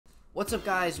What's up,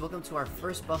 guys? Welcome to our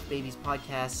first Buff Babies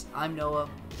podcast. I'm Noah.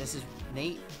 This is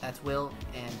Nate. That's Will.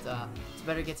 And to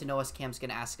better get to know us, Cam's going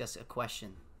to ask us a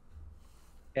question.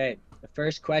 Okay, the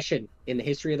first question in the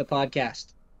history of the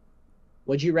podcast.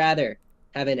 Would you rather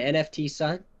have an NFT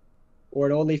son or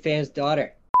an OnlyFans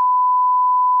daughter?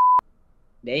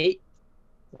 Nate,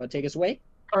 want to take us away?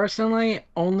 Personally,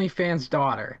 OnlyFans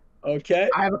daughter. Okay.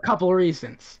 I have a couple of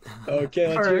reasons.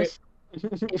 Okay, let's hear it.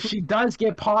 First, if she does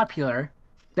get popular,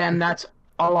 then that's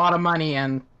a lot of money,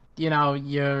 and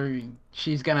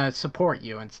she's gonna support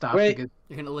you and stuff. Wait. Because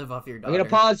You're going to live off your I'm daughter. going to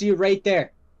pause you right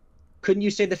there. Couldn't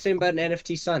you say the same about an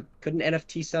NFT son? Couldn't an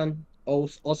NFT son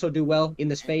also do well in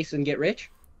the space and get rich?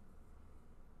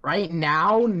 right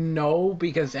now, no,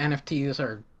 because NFTs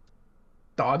are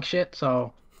dog shit.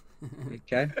 So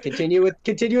Okay. Continue with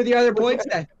the other points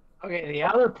then. okay, the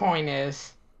other point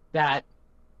is that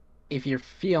if you're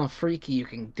feeling freaky, you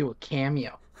can do a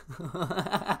cameo.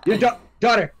 Your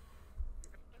daughter.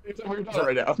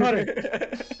 Right now.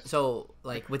 So,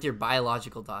 like, with your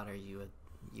biological daughter, you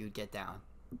would get down.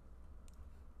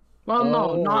 Well,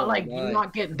 no, Oh,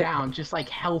 not get down, just like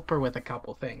help her with a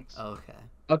couple things. Okay.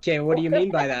 Okay, what do you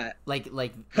mean by that? Like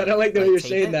I don't like the way you're tape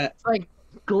saying it? that. It's like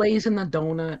glazing the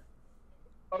donut.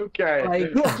 Okay.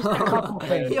 Like, just a couple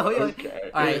things. Yo.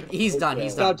 Okay. All right, he's done.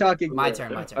 He's done. Stop talking. My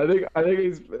turn. I think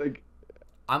he's like.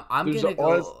 I'm There's gonna a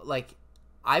go honest- like,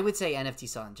 I would say NFT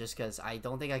son, just because I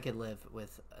don't think I could live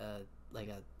with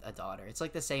a daughter. It's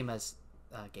like the same as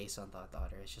gay son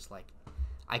daughter. It's just like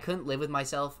I couldn't live with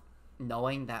myself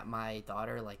knowing that my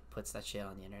daughter like puts that shit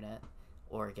on the internet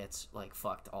or gets like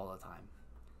fucked all the time.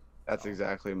 That's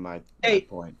exactly my Hey.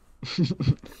 point.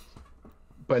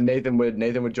 But Nathan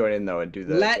would join in though and do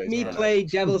that. Let me play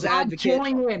devil's Not advocate.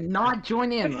 not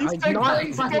join in. You Like, said not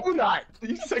glazed fucking- donut.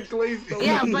 You said glazed donut.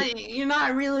 Yeah, but you're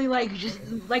not really like just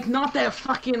like not that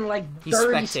fucking like He's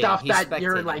dirty spectating, stuff he's that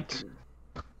you're spectating. like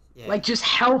Yeah. just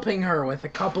helping her with a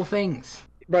couple things.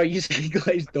 Bro, you said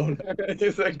glazed donut.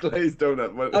 You said glazed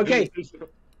donut. What- Okay.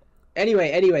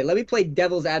 Anyway, let me play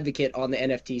devil's advocate on the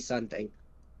NFT son thing.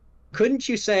 Couldn't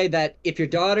you say that if your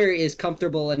daughter is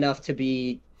comfortable enough to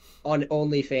be on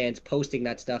OnlyFans posting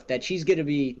that stuff, that she's gonna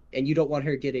be, and you don't want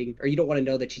her getting, or you don't want to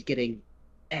know that she's getting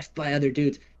effed by other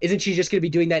dudes, isn't she just gonna be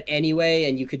doing that anyway,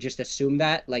 and you could just assume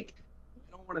that? Like,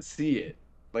 I don't want to see it.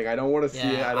 Like I don't want to see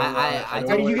it. Yeah, I don't I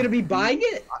want. are you gonna be buying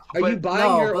it? Are you But- buying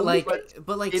no, your but own? like,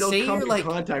 but It'll say come you're in like,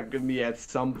 contact with me at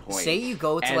some point. say you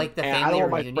go to And- like the and I family don't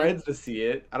want reunion. my friends to see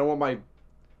it. I don't want my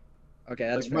Okay,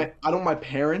 that's like fair. I don't want my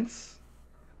parents,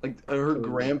 like her Ooh.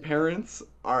 grandparents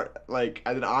are like,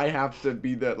 and then I have to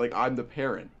be the like I'm the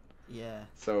parent. Yeah.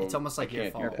 So It's almost like I your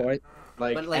can't do fault. Fair that. point.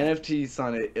 Like, But, like- NFTs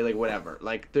on it, like whatever.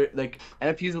 Like they're like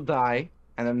NFTs will die,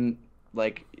 and then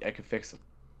like I could fix them.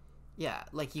 Yeah,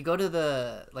 like you go to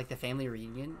the family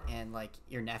reunion and like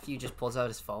your nephew just pulls out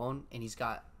his phone and he's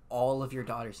got all of your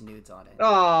daughter's nudes on it.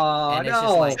 Oh And it's just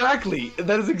no! like- Exactly.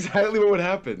 That is exactly what would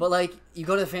happen. But like you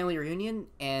go to the family reunion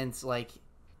and like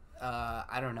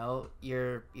I don't know,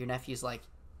 your nephew's like,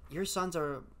 your son's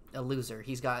a loser.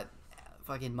 He's got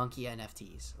fucking monkey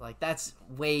NFTs. Like that's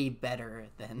way better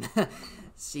than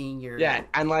seeing your yeah,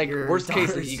 and like your worst case,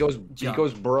 daughter's he goes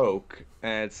junk. broke,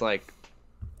 and it's like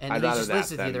and I'd he rather just lives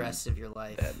that with you the than- rest of your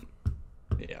life. then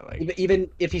yeah, like Even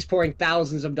if he's pouring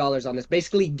thousands of dollars on this,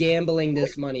 basically gambling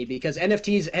this money, because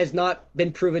NFTs has not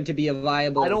been proven to be a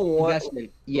viable I don't want-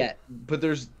 investment yet. but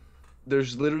there's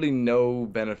literally no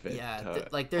benefit Yeah, to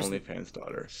like, there's- OnlyFans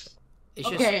daughters. It's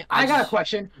just- Okay, I got a just-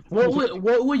 question.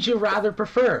 What would you rather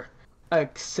prefer? A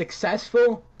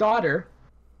successful daughter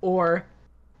or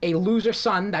a loser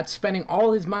son that's spending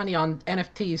all his money on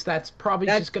NFTs that's probably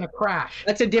That's- just gonna crash?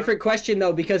 That's a different question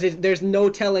though, because there's no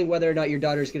telling whether or not your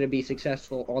daughter's going to be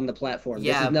successful on the platform.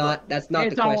 Yeah, this is not. That's not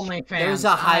It's the question. OnlyFans. There's a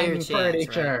higher I'm chance, pretty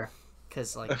right? sure.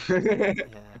 Cause like Yeah, yeah.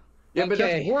 but that's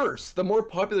Okay. worse. The more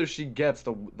popular she gets,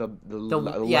 the The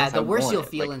less I worse want you'll it.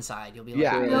 feel Like, inside. You'll be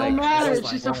Yeah, like, No like, matter, it's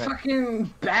it's like- just a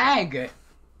fucking bag.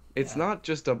 it's not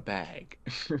just a bag.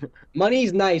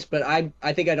 Money's nice, but I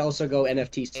think I'd also go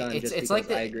NFT son it's just because like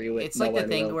the I agree with it's like the Noah and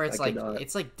thing Will. where it's I like could not.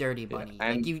 it's like dirty money.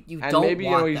 and like you and don't maybe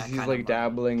want he's that kind like of money.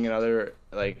 dabbling in other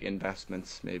like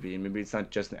investments, maybe, and maybe it's not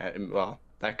just well,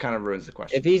 that kind of ruins the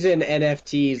question. If he's in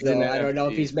NFTs, He's in though, I don't know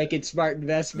if NFTs. he's making smart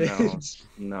investments.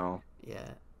 No, Yeah,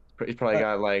 he's probably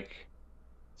got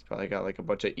like a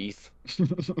bunch of ETH.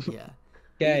 yeah.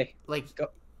 Okay. Like, Go.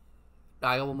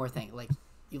 I got one more thing. Like,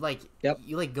 Yep.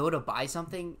 you like go to buy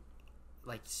something,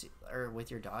 like or with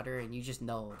your daughter, and you just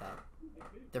know that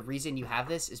the reason you have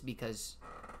this is because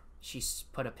she's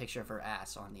put a picture of her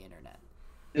ass on the internet.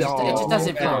 It just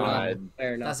doesn't feel God. right.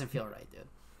 Fair It enough. doesn't feel right, dude.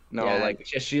 No, Yeah, like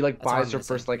she like that's what buys I'm her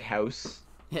missing. first like house,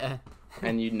 Yeah.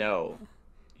 and you know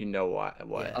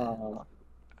what. Yeah.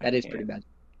 That is I pretty can't. bad.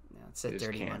 Yeah, it's that I just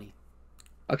dirty can't. money.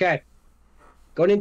 Okay,